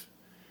believe.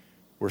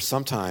 We're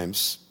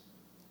sometimes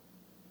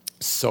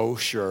so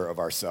sure of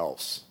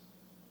ourselves.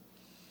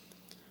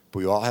 But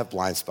we all have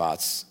blind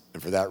spots,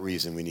 and for that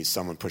reason, we need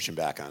someone pushing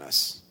back on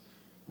us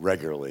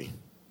regularly.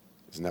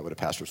 Isn't that what a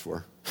pastor's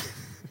for?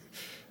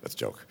 That's a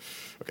joke.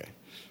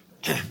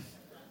 Okay.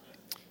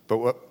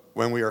 But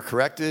when we are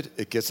corrected,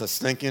 it gets us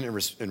thinking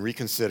and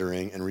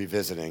reconsidering and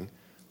revisiting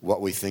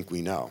what we think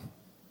we know.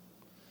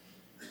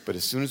 But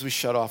as soon as we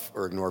shut off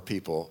or ignore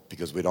people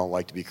because we don't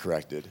like to be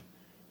corrected,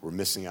 we're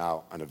missing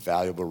out on a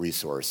valuable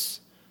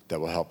resource that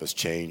will help us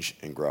change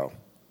and grow.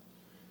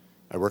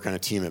 I work on a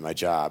team at my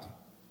job.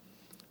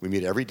 We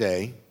meet every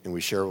day, and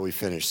we share what we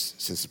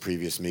finished since the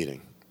previous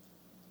meeting,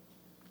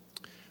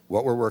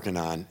 what we're working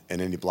on,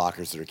 and any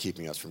blockers that are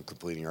keeping us from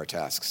completing our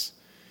tasks.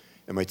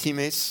 And my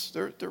teammates,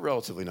 they're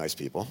relatively nice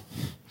people.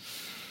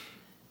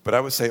 But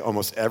I would say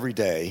almost every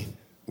day,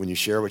 when you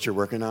share what you're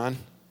working on,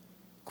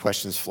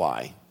 questions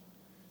fly.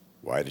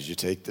 Why did you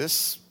take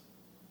this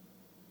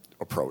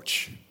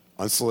approach?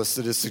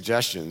 Unsolicited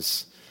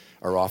suggestions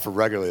are offered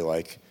regularly,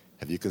 like,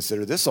 have you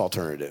considered this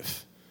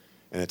alternative?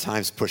 And at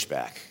times,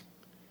 pushback.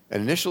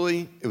 And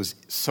initially, it was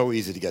so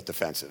easy to get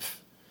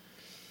defensive.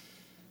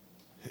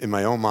 In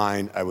my own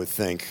mind, I would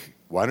think,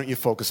 why don't you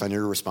focus on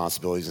your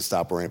responsibilities and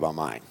stop worrying about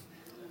mine?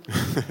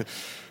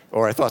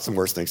 Or I thought some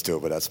worse things too,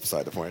 but that's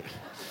beside the point.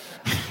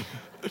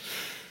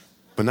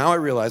 But now I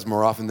realize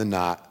more often than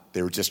not,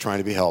 they were just trying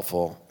to be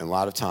helpful, and a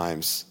lot of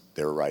times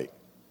they were right.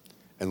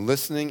 And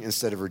listening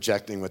instead of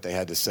rejecting what they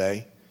had to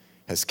say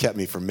has kept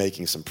me from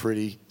making some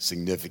pretty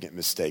significant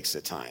mistakes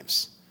at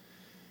times.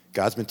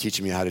 God's been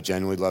teaching me how to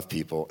genuinely love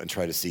people and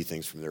try to see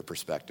things from their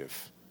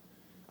perspective.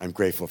 I'm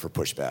grateful for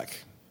pushback.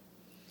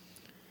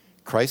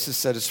 Christ has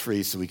set us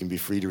free so we can be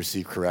free to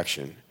receive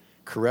correction.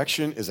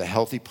 Correction is a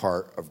healthy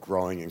part of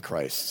growing in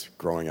Christ,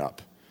 growing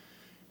up.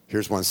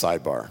 Here's one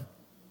sidebar.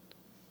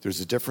 There's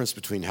a difference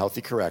between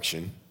healthy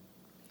correction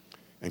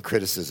and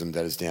criticism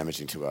that is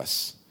damaging to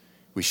us.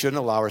 We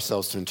shouldn't allow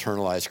ourselves to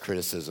internalize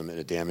criticism in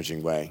a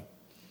damaging way.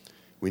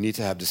 We need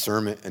to have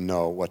discernment and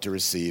know what to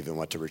receive and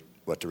what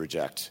to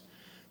reject.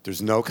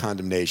 There's no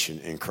condemnation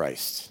in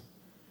Christ.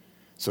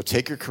 So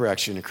take your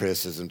correction and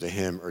criticism to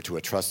him or to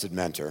a trusted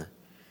mentor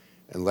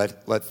and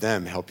let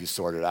them help you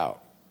sort it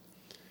out.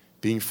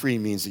 Being free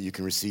means that you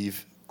can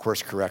receive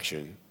course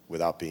correction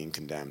without being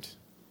condemned.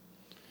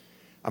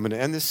 I'm going to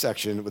end this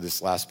section with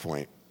this last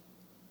point.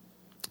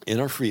 In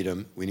our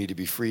freedom, we need to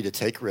be free to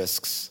take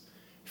risks,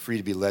 free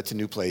to be led to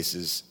new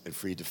places, and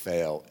free to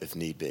fail if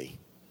need be.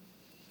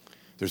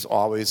 There's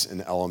always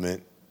an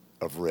element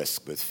of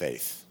risk with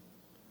faith.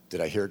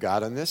 Did I hear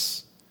God on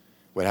this?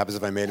 What happens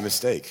if I made a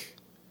mistake?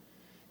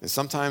 And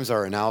sometimes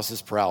our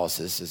analysis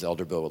paralysis, as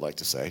Elder Bill would like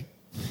to say,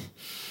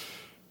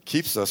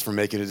 keeps us from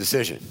making a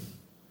decision,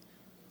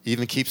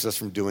 even keeps us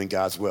from doing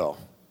God's will.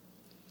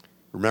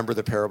 Remember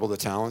the parable of the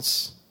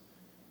talents?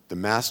 The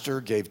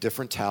master gave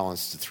different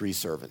talents to 3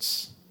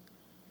 servants.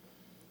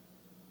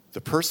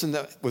 The person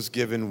that was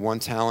given 1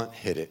 talent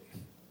hid it.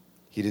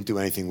 He didn't do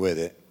anything with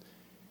it.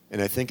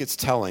 And I think it's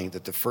telling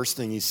that the first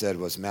thing he said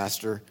was,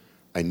 Master,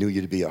 I knew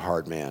you to be a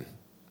hard man.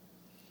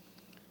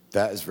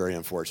 That is very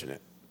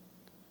unfortunate,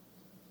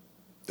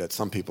 that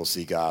some people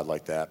see God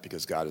like that,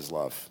 because God is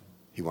love.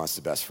 He wants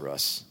the best for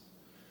us.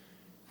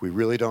 We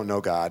really don't know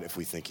God if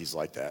we think he's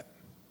like that.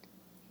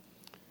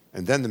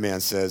 And then the man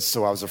says,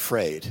 so I was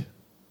afraid,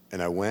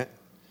 and I went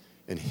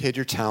and hid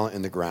your talent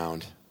in the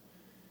ground.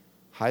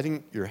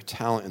 Hiding your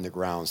talent in the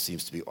ground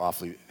seems to be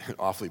an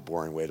awfully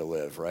boring way to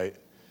live, right?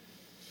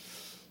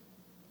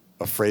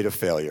 Afraid of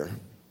failure,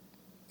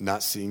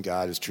 not seeing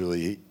God as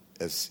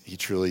he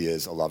truly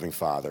is, a loving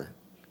Father.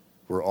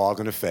 We're all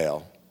going to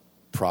fail,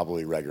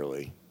 probably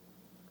regularly.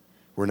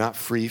 We're not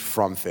free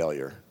from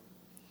failure.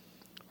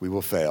 We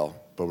will fail,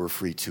 but we're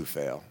free to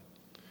fail.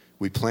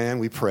 We plan,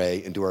 we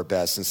pray, and do our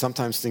best, and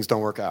sometimes things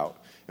don't work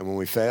out. And when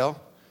we fail,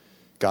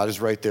 God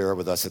is right there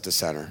with us at the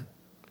center.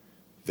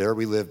 There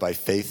we live by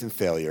faith in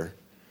failure,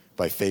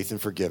 by faith in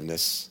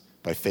forgiveness,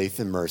 by faith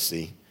in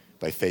mercy,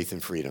 by faith in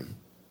freedom.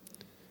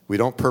 We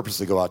don't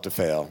purposely go out to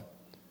fail.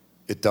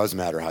 It does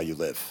matter how you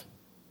live.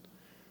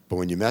 But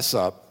when you mess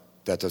up,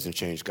 that doesn't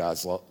change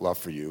God's love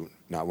for you,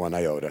 not one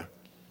iota.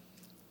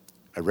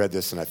 I read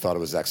this and I thought it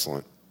was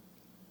excellent.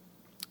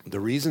 The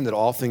reason that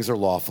all things are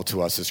lawful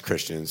to us as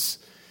Christians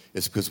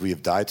is because we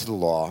have died to the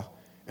law,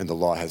 and the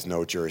law has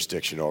no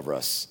jurisdiction over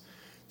us.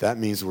 That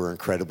means we're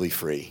incredibly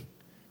free.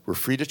 We're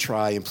free to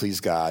try and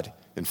please God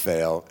and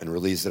fail, and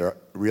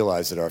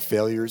realize that our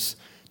failures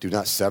do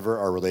not sever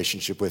our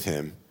relationship with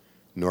him,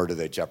 nor do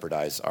they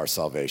jeopardize our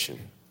salvation.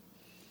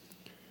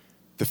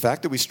 The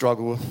fact that we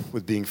struggle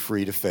with being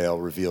free to fail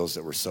reveals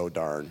that we're so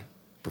darn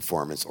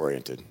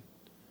performance-oriented.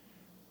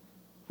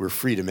 We're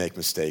free to make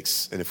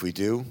mistakes, and if we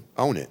do,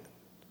 own it.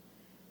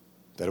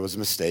 That it was a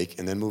mistake,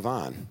 and then move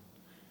on.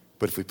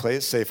 But if we play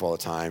it safe all the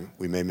time,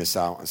 we may miss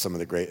out on some of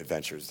the great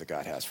adventures that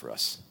God has for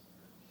us.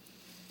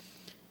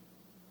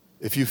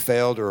 If you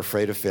failed or are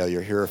afraid of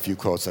failure, here are a few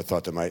quotes I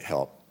thought that might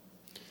help.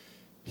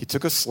 He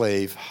took a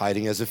slave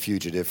hiding as a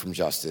fugitive from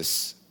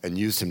justice and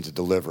used him to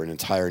deliver an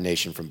entire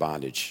nation from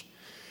bondage.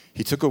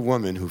 He took a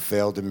woman who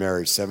failed in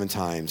marriage 7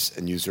 times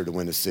and used her to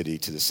win a city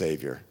to the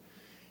Savior.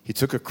 He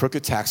took a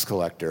crooked tax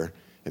collector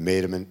and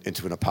made him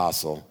into an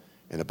apostle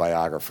and a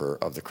biographer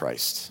of the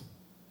Christ.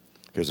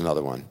 Here's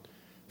another one.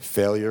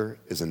 Failure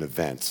is an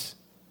event,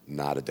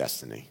 not a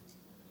destiny.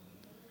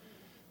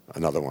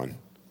 Another one.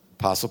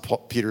 Apostle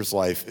Peter's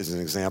life is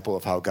an example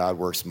of how God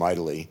works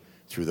mightily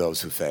through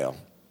those who fail.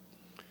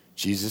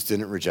 Jesus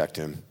didn't reject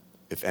him.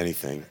 If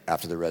anything,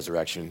 after the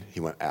resurrection,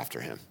 he went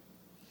after him.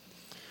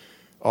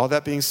 All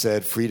that being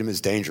said, freedom is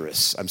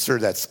dangerous. I'm sure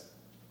that's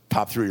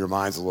popped through your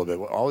minds a little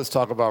bit. All this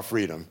talk about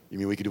freedom. You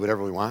mean we can do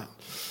whatever we want?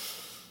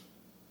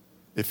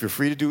 If you're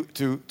free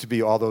to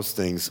be all those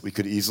things, we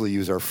could easily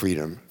use our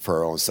freedom for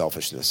our own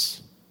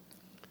selfishness.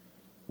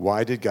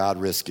 Why did God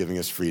risk giving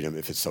us freedom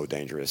if it's so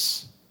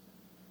dangerous?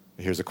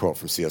 Here's a quote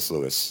from C.S.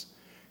 Lewis.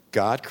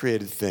 God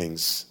created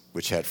things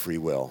which had free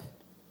will.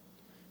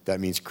 That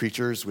means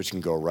creatures which can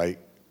go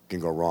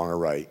wrong or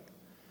right.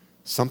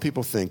 Some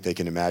people think they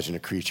can imagine a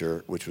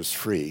creature which was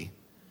free,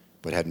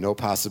 but had no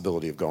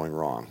possibility of going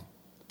wrong.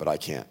 But I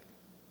can't.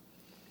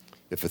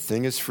 If a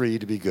thing is free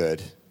to be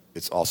good,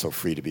 it's also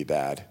free to be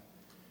bad.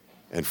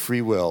 And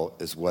free will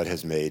is what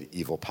has made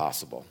evil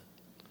possible.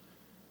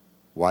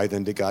 Why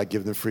then did God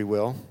give them free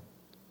will?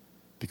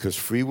 Because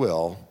free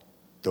will,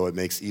 though it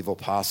makes evil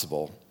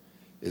possible,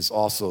 is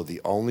also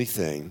the only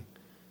thing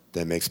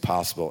that makes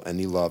possible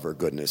any love or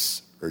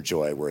goodness or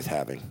joy worth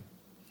having.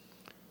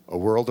 A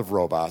world of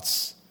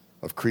robots,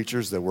 of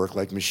creatures that work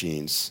like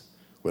machines,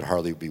 would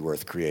hardly be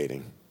worth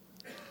creating.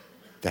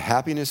 The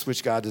happiness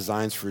which God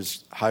designs for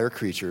his higher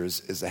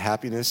creatures is the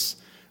happiness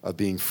of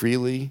being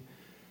freely,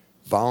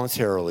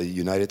 voluntarily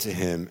united to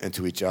him and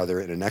to each other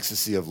in an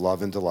ecstasy of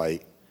love and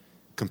delight,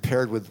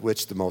 compared with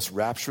which the most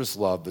rapturous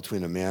love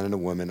between a man and a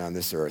woman on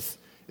this earth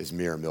is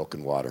mere milk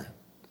and water.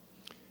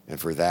 And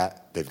for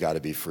that, they've got to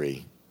be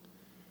free.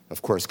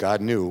 Of course,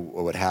 God knew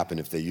what would happen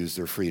if they used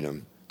their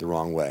freedom the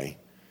wrong way.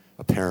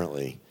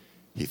 Apparently,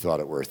 he thought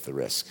it worth the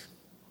risk.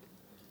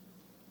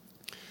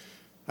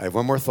 I have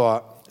one more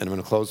thought, and I'm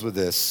going to close with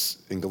this.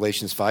 In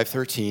Galatians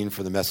 5:13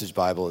 for the Message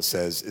Bible, it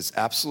says, "It's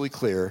absolutely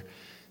clear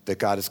that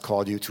God has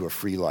called you to a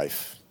free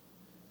life.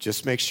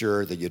 Just make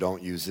sure that you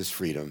don't use this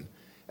freedom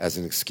as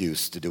an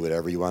excuse to do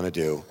whatever you want to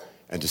do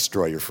and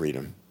destroy your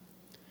freedom.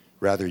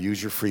 Rather,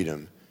 use your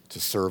freedom to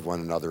serve one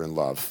another in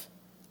love.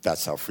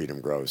 That's how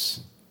freedom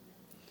grows."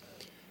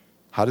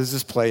 How does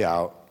this play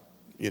out,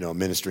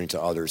 ministering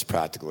to others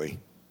practically?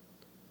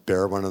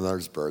 Bear one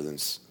another's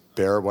burdens.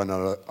 Bear one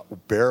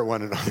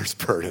another's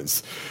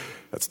burdens.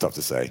 That's tough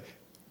to say.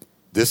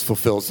 This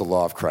fulfills the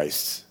law of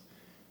Christ.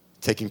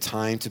 Taking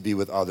time to be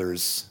with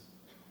others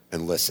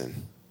and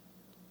listen.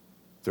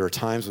 There are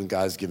times when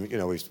God's given,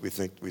 we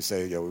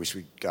say, we wish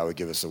God would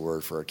give us a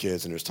word for our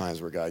kids, and there's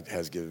times where God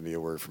has given me a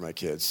word for my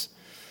kids.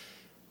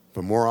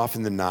 But more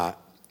often than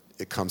not,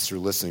 it comes through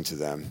listening to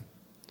them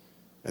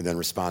and then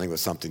responding with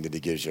something that he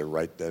gives you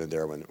right then and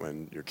there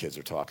when your kids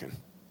are talking.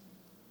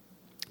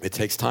 It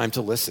takes time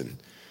to listen.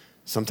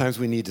 Sometimes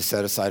we need to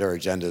set aside our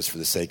agendas for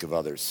the sake of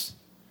others.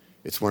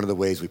 It's one of the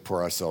ways we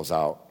pour ourselves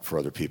out for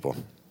other people.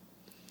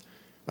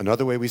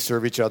 Another way we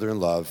serve each other in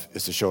love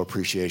is to show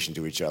appreciation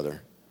to each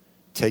other.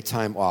 Take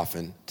time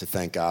often to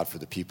thank God for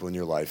the people in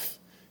your life,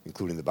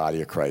 including the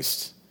body of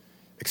Christ.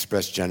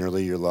 Express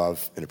generally your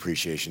love and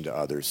appreciation to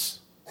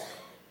others.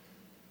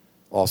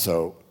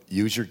 Also,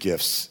 use your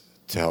gifts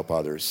to help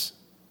others.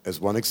 As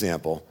one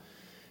example,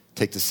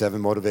 take the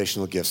 7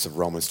 motivational gifts of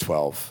Romans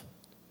 12.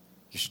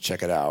 You should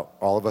check it out.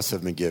 All of us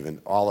have been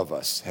given a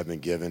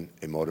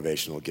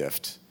motivational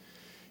gift.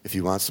 If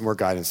you want some more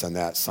guidance on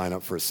that, sign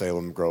up for a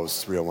Salem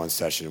Grows 301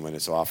 session when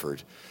it's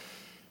offered.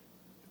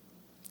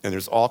 And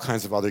there's all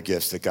kinds of other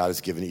gifts that God has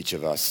given each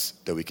of us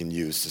that we can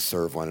use to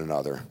serve one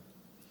another.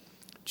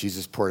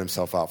 Jesus poured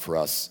himself out for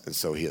us, and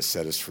so he has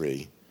set us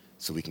free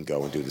so we can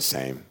go and do the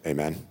same.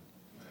 Amen.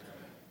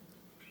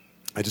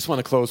 I just want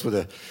to close with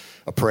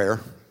a prayer,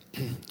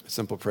 a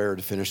simple prayer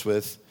to finish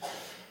with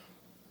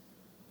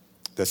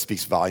that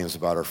speaks volumes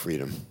about our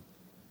freedom.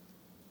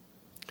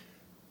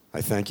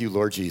 I thank you,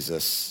 Lord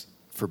Jesus,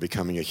 for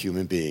becoming a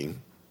human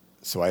being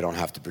so I don't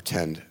have to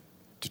pretend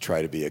to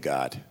try to be a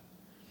God.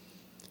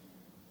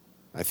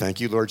 I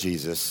thank you, Lord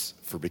Jesus,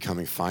 for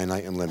becoming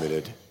finite and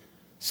limited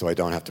so I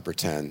don't have to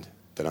pretend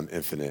that I'm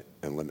infinite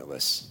and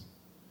limitless.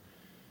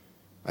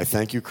 I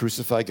thank you,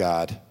 crucified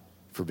God,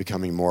 for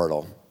becoming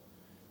mortal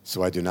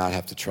so I do not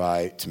have to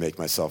try to make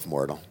myself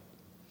mortal.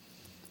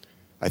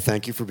 I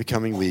thank you for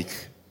becoming weak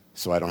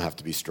so I don't have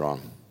to be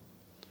strong.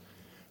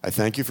 I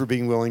thank you for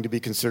being willing to be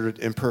considered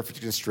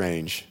imperfect and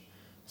strange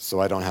so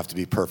I don't have to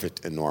be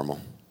perfect and normal.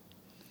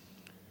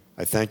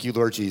 I thank you,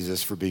 Lord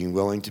Jesus, for being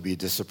willing to be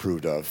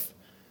disapproved of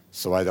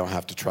so I don't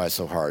have to try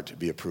so hard to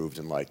be approved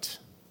and liked.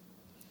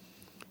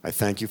 I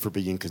thank you for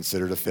being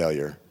considered a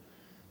failure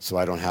so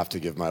I don't have to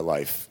give my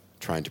life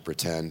trying to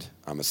pretend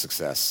I'm a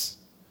success.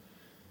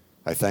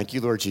 I thank you,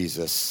 Lord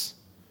Jesus,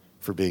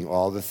 for being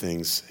all the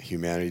things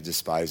humanity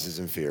despises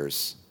and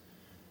fears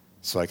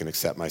so I can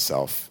accept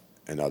myself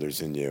and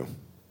others in you.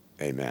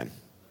 Amen.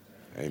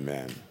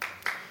 Amen.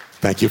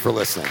 Thank you for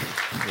listening.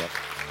 Yep.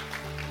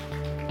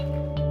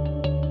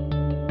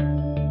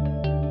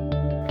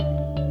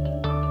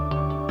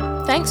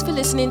 Thanks for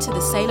listening to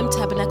the Salem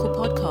Tabernacle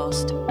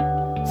podcast.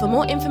 For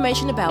more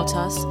information about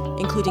us,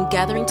 including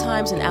gathering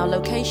times and our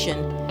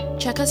location,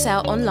 check us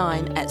out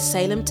online at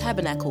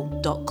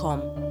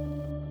salemtabernacle.com.